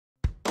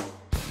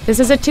This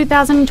is a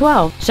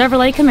 2012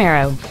 Chevrolet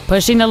Camaro,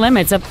 pushing the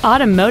limits of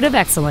automotive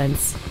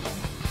excellence.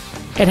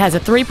 It has a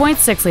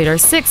 3.6-liter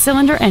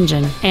six-cylinder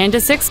engine and a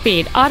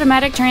 6-speed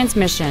automatic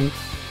transmission.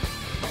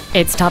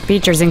 Its top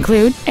features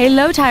include a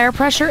low tire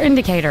pressure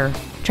indicator,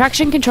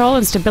 traction control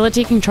and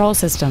stability control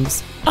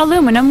systems,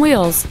 aluminum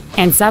wheels,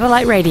 and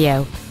satellite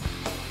radio.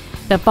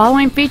 The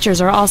following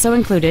features are also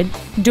included: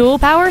 dual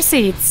power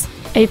seats,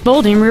 a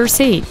folding rear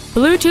seat,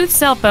 Bluetooth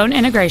cell phone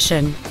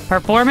integration,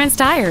 performance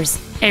tires,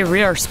 a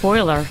rear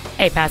spoiler,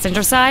 a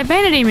passenger side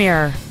vanity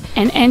mirror,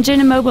 an engine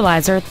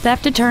immobilizer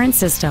theft deterrent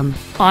system,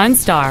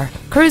 OnStar,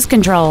 cruise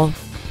control,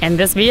 and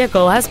this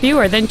vehicle has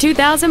fewer than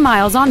 2,000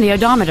 miles on the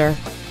odometer.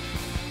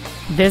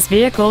 This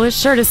vehicle is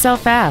sure to sell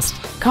fast.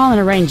 Call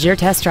and arrange your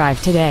test drive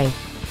today.